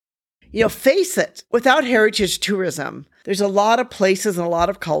Face it, without heritage tourism, there's a lot of places and a lot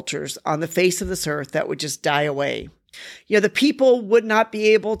of cultures on the face of this earth that would just die away. The people would not be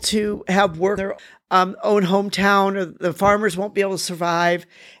able to have work in their own hometown, or the farmers won't be able to survive.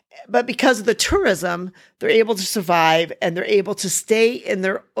 But because of the tourism, they're able to survive and they're able to stay in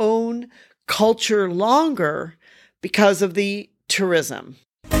their own culture longer because of the tourism.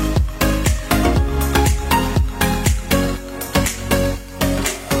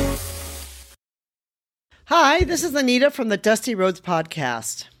 Hi, this is Anita from the Dusty Roads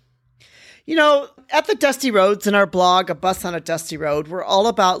Podcast. At the Dusty Roads, in our blog, A Bus on a Dusty Road, we're all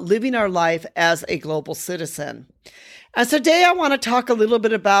about living our life as a global citizen. And today I want to talk a little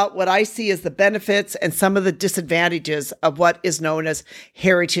bit about what I see as the benefits and some of the disadvantages of what is known as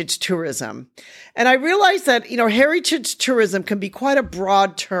heritage tourism. And I realize that, heritage tourism can be quite a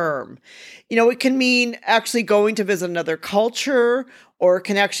broad term. It can mean actually going to visit another culture, or it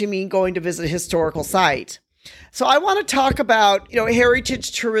can actually mean going to visit a historical site. So I want to talk about,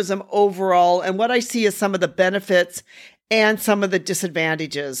 heritage tourism overall and what I see as some of the benefits and some of the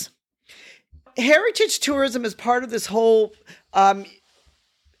disadvantages. Heritage tourism is part of this whole,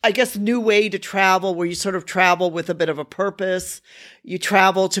 new way to travel, where you sort of travel with a bit of a purpose. You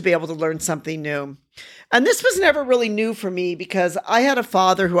travel to be able to learn something new. And this was never really new for me, because I had a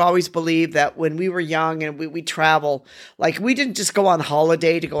father who always believed that when we were young and we travel, like, we didn't just go on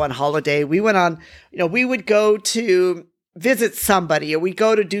holiday to go on holiday. We went on, we would go to visit somebody, or we'd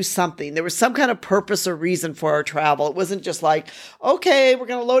go to do something. There was some kind of purpose or reason for our travel. It wasn't just like, okay, we're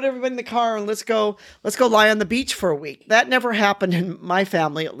going to load everybody in the car and let's go lie on the beach for a week. That never happened in my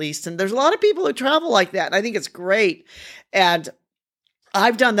family, at least. And there's a lot of people who travel like that. And I think it's great. And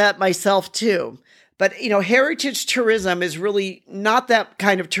I've done that myself too. But, heritage tourism is really not that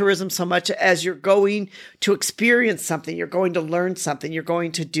kind of tourism so much as you're going to experience something, you're going to learn something, you're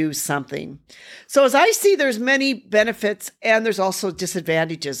going to do something. So as I see, there's many benefits and there's also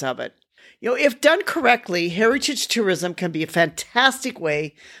disadvantages of it. If done correctly, heritage tourism can be a fantastic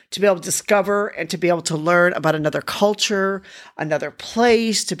way to be able to discover and to be able to learn about another culture, another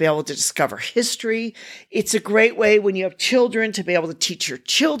place, to be able to discover history. It's a great way when you have children to be able to teach your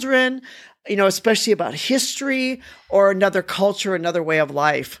children, especially about history or another culture, another way of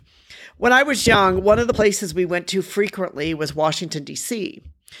life. When I was young, one of the places we went to frequently was Washington, D.C.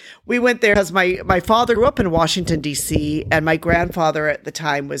 We went there because my father grew up in Washington, D.C., and my grandfather at the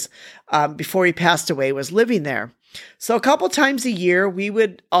time was, before he passed away, was living there. So a couple times a year, we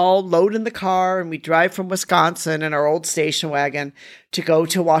would all load in the car and we'd drive from Wisconsin in our old station wagon to go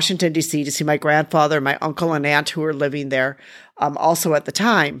to Washington, D.C. to see my grandfather, my uncle and aunt who were living there also at the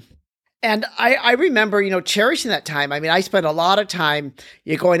time. And I remember, cherishing that time. I mean, I spent a lot of time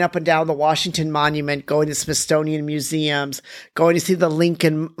going up and down the Washington Monument, going to Smithsonian museums, going to see the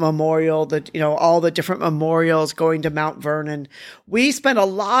Lincoln Memorial, all the different memorials, going to Mount Vernon. We spent a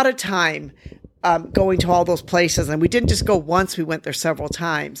lot of time going to all those places. And we didn't just go once, we went there several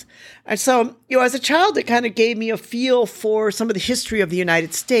times. And so, as a child, it kind of gave me a feel for some of the history of the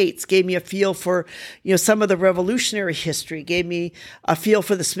United States, gave me a feel for, some of the revolutionary history, gave me a feel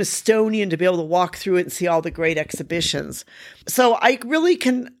for the Smithsonian to be able to walk through it and see all the great exhibitions. So I really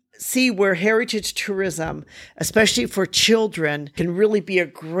can see where heritage tourism, especially for children, can really be a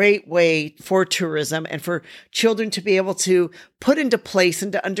great way for tourism and for children to be able to put into place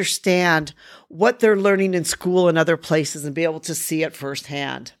and to understand what they're learning in school and other places and be able to see it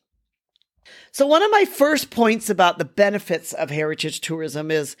firsthand. So one of my first points about the benefits of heritage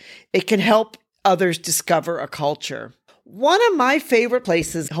tourism is it can help others discover a culture. One of my favorite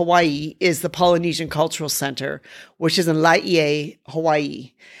places, Hawaii, is the Polynesian Cultural Center, which is in Laie,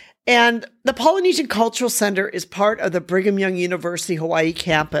 Hawaii. And the Polynesian Cultural Center is part of the Brigham Young University Hawaii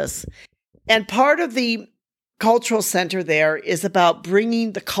campus. And part of the Cultural Center there is about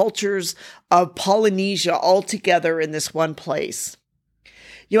bringing the cultures of Polynesia all together in this one place.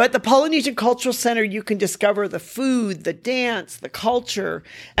 At the Polynesian Cultural Center, you can discover the food, the dance, the culture,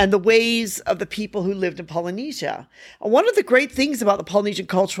 and the ways of the people who lived in Polynesia. And one of the great things about the Polynesian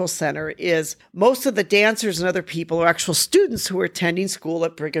Cultural Center is most of the dancers and other people are actual students who are attending school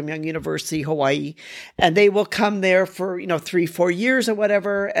at Brigham Young University, Hawaii. And they will come there for, 3-4 years or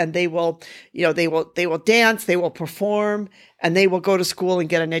whatever. And they will dance, they will perform, and they will go to school and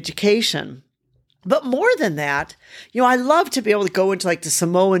get an education. But more than that, I love to be able to go into like the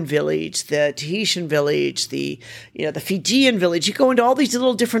Samoan village, the Tahitian village, the Fijian village. You go into all these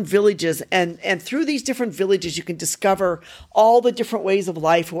little different villages, and through these different villages, you can discover all the different ways of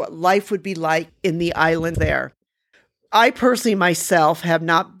life, what life would be like in the island there. I personally myself have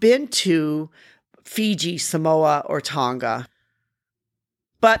not been to Fiji, Samoa, or Tonga.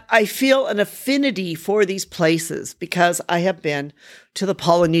 But I feel an affinity for these places because I have been to the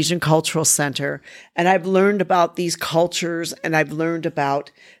Polynesian Cultural Center and I've learned about these cultures and I've learned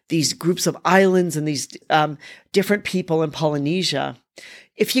about these groups of islands and these different people in Polynesia.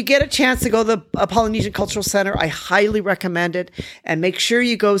 If you get a chance to go to the Polynesian Cultural Center, I highly recommend it. And make sure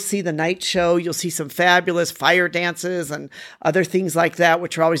you go see the night show. You'll see some fabulous fire dances and other things like that,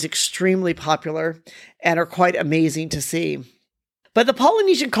 which are always extremely popular and are quite amazing to see. But the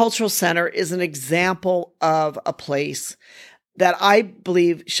Polynesian Cultural Center is an example of a place that I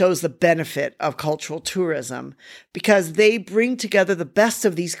believe shows the benefit of cultural tourism because they bring together the best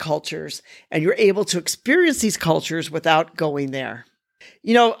of these cultures and you're able to experience these cultures without going there.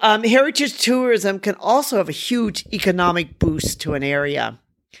 Heritage tourism can also have a huge economic boost to an area.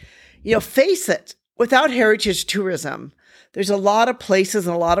 Face it, without heritage tourism, there's a lot of places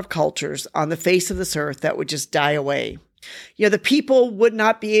and a lot of cultures on the face of this earth that would just die away. The people would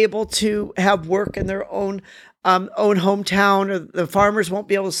not be able to have work in their own hometown, or the farmers won't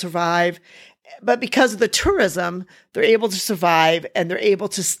be able to survive. But because of the tourism, they're able to survive and they're able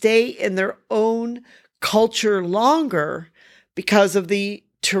to stay in their own culture longer because of the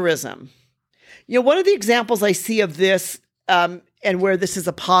tourism. One of the examples I see of this and where this is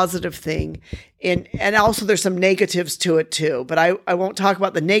a positive thing, and also there's some negatives to it too, but I won't talk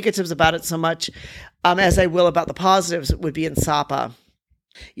about the negatives about it so much as I will about the positives, would be in Sapa.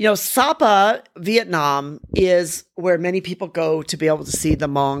 Sapa, Vietnam, is where many people go to be able to see the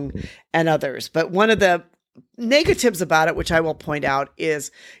Hmong and others. But one of the negatives about it, which I will point out,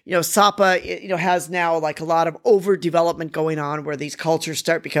 is, Sapa, has now like a lot of overdevelopment going on where these cultures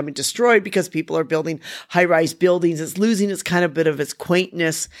start becoming destroyed because people are building high-rise buildings. It's losing its kind of bit of its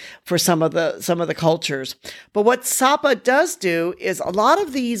quaintness for some of the cultures. But what Sapa does do is a lot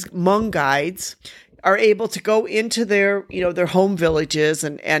of these Hmong guides are able to go into their home villages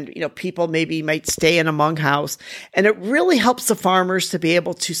and people maybe might stay in a Hmong house. And it really helps the farmers to be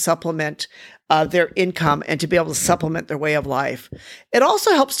able to supplement their income and to be able to supplement their way of life. It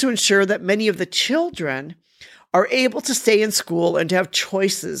also helps to ensure that many of the children are able to stay in school and to have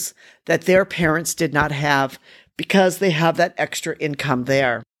choices that their parents did not have because they have that extra income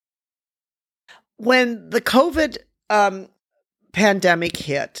there. When the COVID pandemic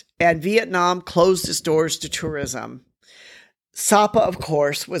hit and Vietnam closed its doors to tourism, Sapa, of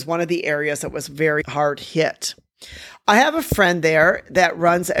course, was one of the areas that was very hard hit. I have a friend there that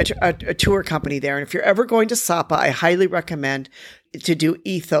runs a tour company there. And if you're ever going to Sapa, I highly recommend to do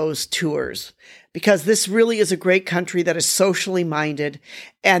Ethos tours because this really is a great country that is socially minded.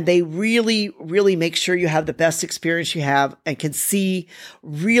 And they really, really make sure you have the best experience you have and can see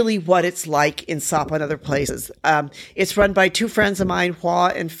really what it's like in Sapa and other places. It's run by two friends of mine, Hua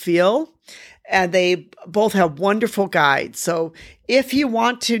and Phil. And they both have wonderful guides. So if you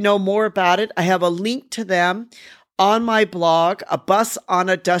want to know more about it, I have a link to them on my blog,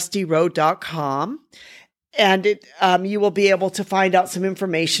 abusonadastyroad.com. And you will be able to find out some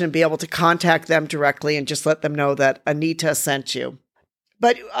information and be able to contact them directly and just let them know that Anita sent you.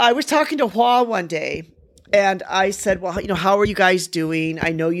 But I was talking to Hua one day and I said, well, how are you guys doing? I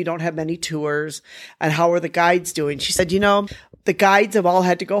know you don't have many tours. And how are the guides doing? She said, the guides have all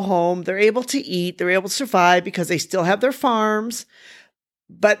had to go home. They're able to eat. They're able to survive because they still have their farms,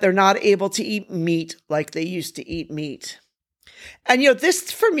 but they're not able to eat meat like they used to eat meat. And,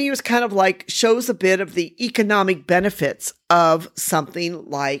 this for me was kind of like shows a bit of the economic benefits of something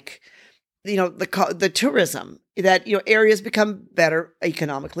like, the tourism that, areas become better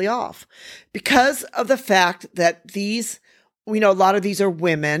economically off because of the fact that these, a lot of these are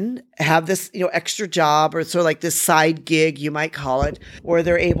women, have this, extra job or sort of like this side gig, you might call it, where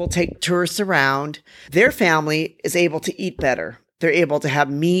they're able to take tourists around. Their family is able to eat better. They're able to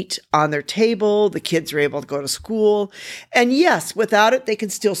have meat on their table. The kids are able to go to school. And yes, without it, they can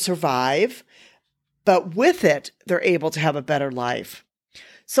still survive. But with it, they're able to have a better life.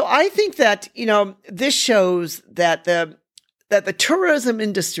 So I think that, this shows that the tourism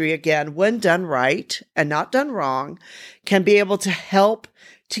industry, again, when done right and not done wrong, can be able to help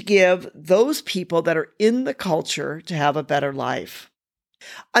to give those people that are in the culture to have a better life.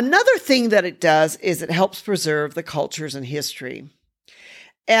 Another thing that it does is it helps preserve the cultures and history.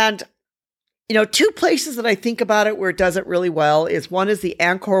 And, two places that I think about it where it does it really well is one is the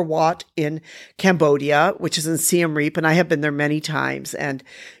Angkor Wat in Cambodia, which is in Siem Reap. And I have been there many times. And,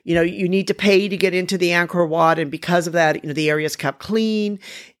 you need to pay to get into the Angkor Wat. And because of that, the area is kept clean.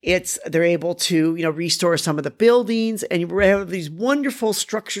 They're able to, restore some of the buildings. And you have these wonderful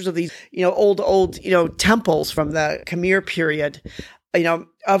structures of these, old, temples from the Khmer period.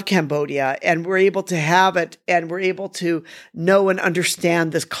 of Cambodia, and we're able to have it, and we're able to know and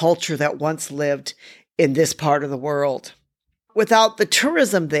understand this culture that once lived in this part of the world. Without the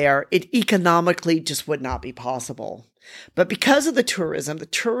tourism there, it economically just would not be possible. But because of the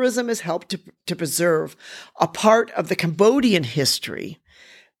tourism has helped to preserve a part of the Cambodian history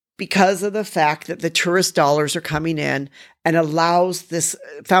because of the fact that the tourist dollars are coming in and allows this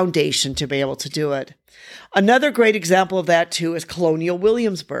foundation to be able to do it. Another great example of that, too, is Colonial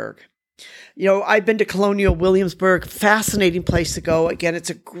Williamsburg. I've been to Colonial Williamsburg, fascinating place to go. Again, it's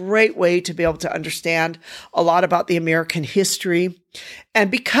a great way to be able to understand a lot about the American history.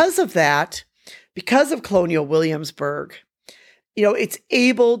 And because of that, because of Colonial Williamsburg, it's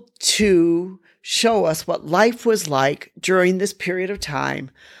able to show us what life was like during this period of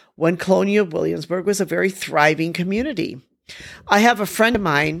time when Colonial Williamsburg was a very thriving community. I have a friend of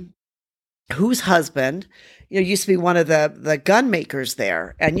mine whose husband, used to be one of the gun makers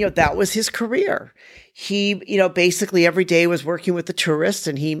there. And, that was his career. He, basically every day was working with the tourists,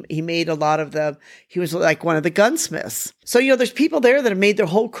 and he made he was like one of the gunsmiths. So, there's people there that have made their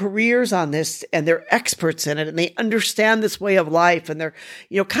whole careers on this, and they're experts in it, and they understand this way of life, and they're,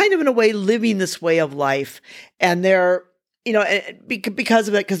 kind of in a way living this way of life. And they're, because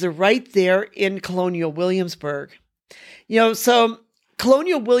of it, because they're right there in Colonial Williamsburg. So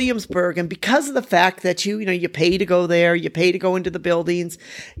Colonial Williamsburg, and because of the fact that you pay to go there, you pay to go into the buildings,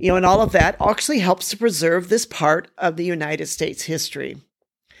 and all of that actually helps to preserve this part of the United States history.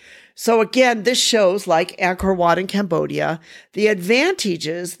 So again, this shows, like Angkor Wat in Cambodia, the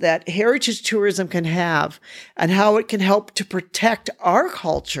advantages that heritage tourism can have and how it can help to protect our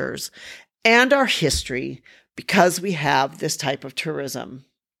cultures and our history because we have this type of tourism.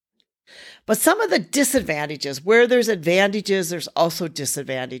 But some of the disadvantages, where there's advantages, there's also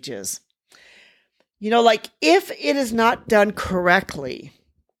disadvantages. Like if it is not done correctly,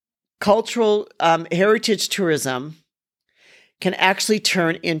 cultural heritage tourism can actually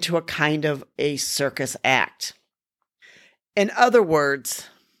turn into a kind of a circus act. In other words,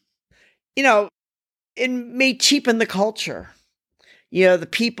 it may cheapen the culture. The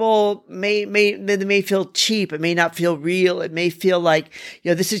people may feel cheap. It may not feel real. It may feel like,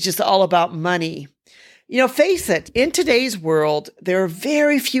 this is just all about money. Face it, in today's world, there are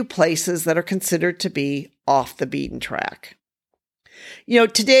very few places that are considered to be off the beaten track.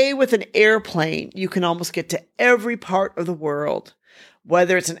 Today with an airplane, you can almost get to every part of the world,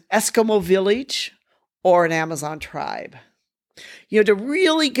 whether it's an Eskimo village or an Amazon tribe. To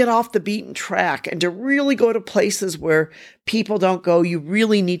really get off the beaten track and to really go to places where people don't go, you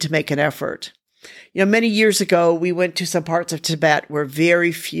really need to make an effort. Many years ago, we went to some parts of Tibet where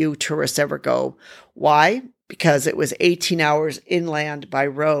very few tourists ever go. Why? Because it was 18 hours inland by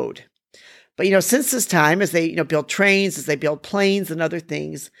road. But, since this time, as they, build trains, as they build planes and other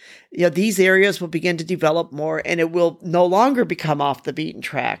things, these areas will begin to develop more, and it will no longer become off the beaten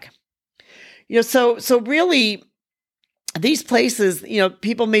track. So really, these places,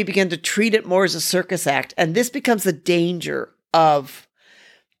 people may begin to treat it more as a circus act, and this becomes the danger of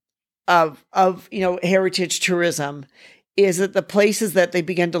heritage tourism. Is that the places that they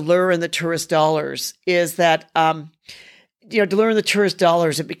begin to lure in the tourist dollars? Is that to lure in the tourist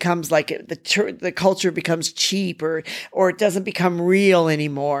dollars, it becomes like the culture becomes cheap, or it doesn't become real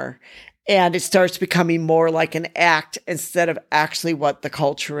anymore, and it starts becoming more like an act instead of actually what the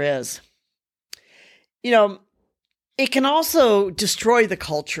culture is. It can also destroy the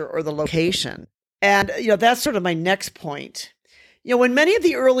culture or the location. And, that's sort of my next point. When many of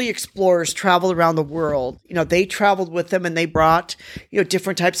the early explorers traveled around the world, they traveled with them and they brought,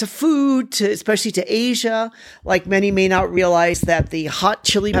 different types of food especially to Asia. Like many may not realize that the hot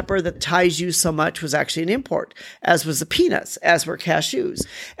chili pepper that Thais use so much was actually an import, as was the peanuts, as were cashews.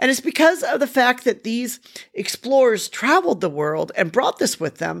 And it's because of the fact that these explorers traveled the world and brought this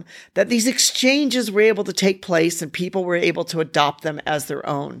with them that these exchanges were able to take place and people were able to adopt them as their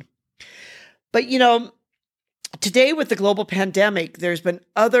own. But, today, with the global pandemic, there's been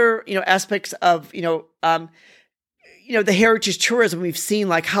other, aspects of, the heritage tourism. We've seen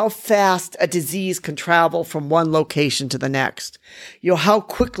like how fast a disease can travel from one location to the next, how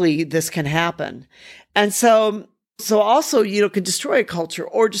quickly this can happen. And so also, can destroy a culture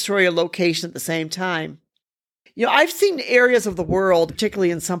or destroy a location at the same time. I've seen areas of the world,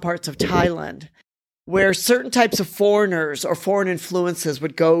 particularly in some parts of Thailand, where certain types of foreigners or foreign influences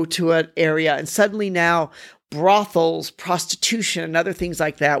would go to an area, and suddenly now brothels, prostitution, and other things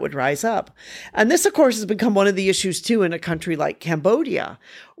like that would rise up. And this, of course, has become one of the issues too in a country like Cambodia,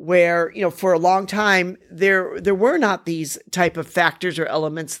 where, for a long time, there were not these type of factors or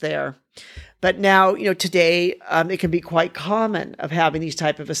elements there. But now, today, it can be quite common of having these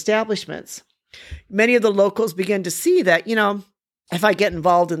type of establishments. Many of the locals begin to see that, if I get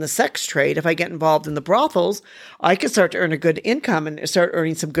involved in the sex trade, if I get involved in the brothels, I can start to earn a good income and start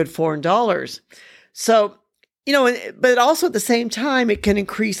earning some good foreign dollars. So, but also at the same time, it can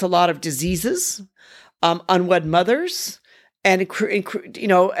increase a lot of diseases, unwed mothers, and,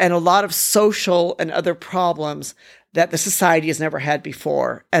 and a lot of social and other problems that the society has never had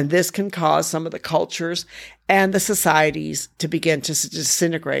before. And this can cause some of the cultures and the societies to begin to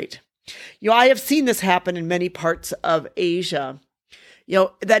disintegrate. I have seen this happen in many parts of Asia.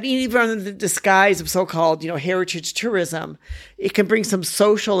 That even under the disguise of so-called, heritage tourism, it can bring some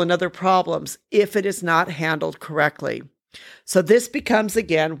social and other problems if it is not handled correctly. So this becomes,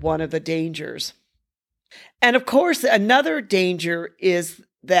 again, one of the dangers. And of course, another danger is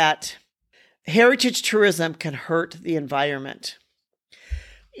that heritage tourism can hurt the environment.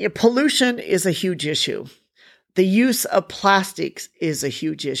 Pollution is a huge issue. The use of plastics is a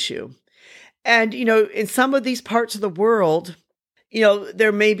huge issue. And, in some of these parts of the world,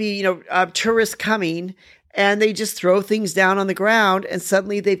 there may be, tourists coming and they just throw things down on the ground and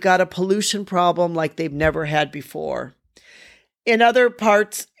suddenly they've got a pollution problem like they've never had before. In other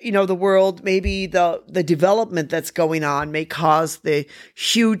parts, the world, maybe the development that's going on may cause the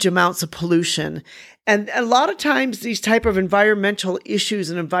huge amounts of pollution. And a lot of times these type of environmental issues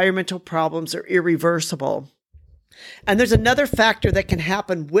and environmental problems are irreversible. And there's another factor that can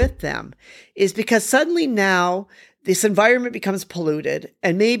happen with them is because suddenly now this environment becomes polluted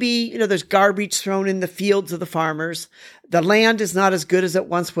and maybe, there's garbage thrown in the fields of the farmers. The land is not as good as it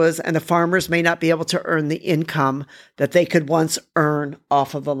once was, and the farmers may not be able to earn the income that they could once earn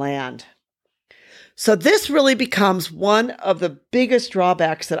off of the land. So this really becomes one of the biggest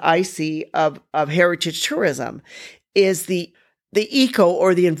drawbacks that I see of heritage tourism is the eco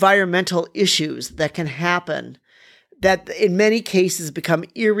or the environmental issues that can happen that in many cases become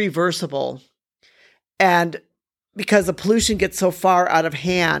irreversible. And because the pollution gets so far out of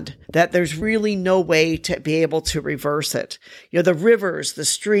hand that there's really no way to be able to reverse it. The rivers, the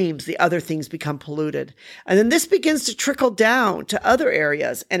streams, the other things become polluted. And then this begins to trickle down to other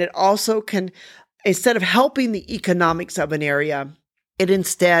areas. And it also can, instead of helping the economics of an area, it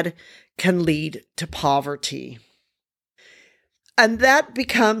instead can lead to poverty. And that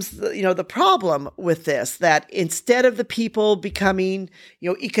becomes, the problem with this, that instead of the people becoming,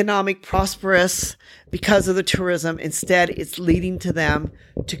 economic prosperous because of the tourism, instead it's leading to them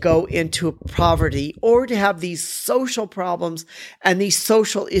to go into poverty or to have these social problems and these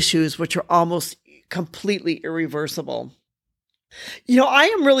social issues, which are almost completely irreversible.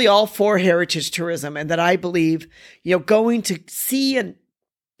 I am really all for heritage tourism and that I believe, going to see and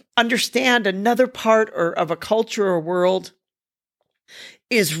understand another part of a culture or world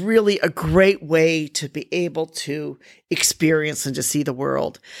is really a great way to be able to experience and to see the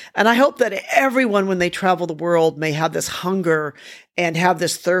world. And I hope that everyone, when they travel the world, may have this hunger and have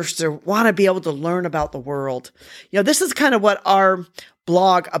this thirst or want to be able to learn about the world. This is kind of what our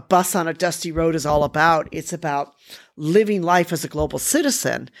blog, A Bus on a Dusty Road, is all about. It's about living life as a global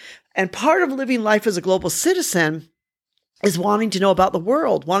citizen. And part of living life as a global citizen is wanting to know about the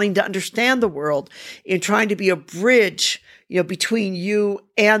world, wanting to understand the world, and trying to be a bridge between you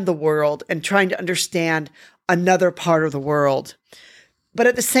and the world and trying to understand another part of the world. But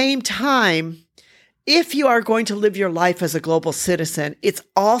at the same time, if you are going to live your life as a global citizen, it's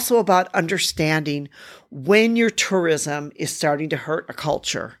also about understanding when your tourism is starting to hurt a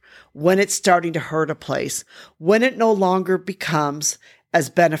culture, when it's starting to hurt a place, when it no longer becomes as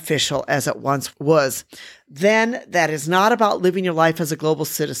beneficial as it once was. Then that is not about living your life as a global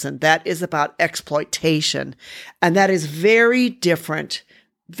citizen. That is about exploitation. And that is very different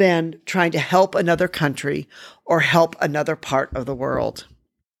than trying to help another country or help another part of the world.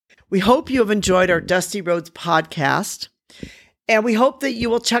 We hope you have enjoyed our Dusty Roads podcast. And we hope that you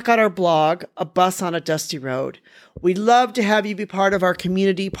will check out our blog, A Bus on a Dusty Road. We'd love to have you be part of our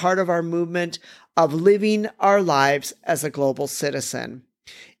community, part of our movement of living our lives as a global citizen.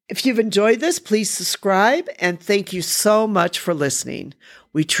 If you've enjoyed this, please subscribe, and thank you so much for listening.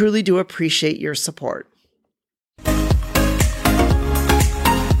 We truly do appreciate your support.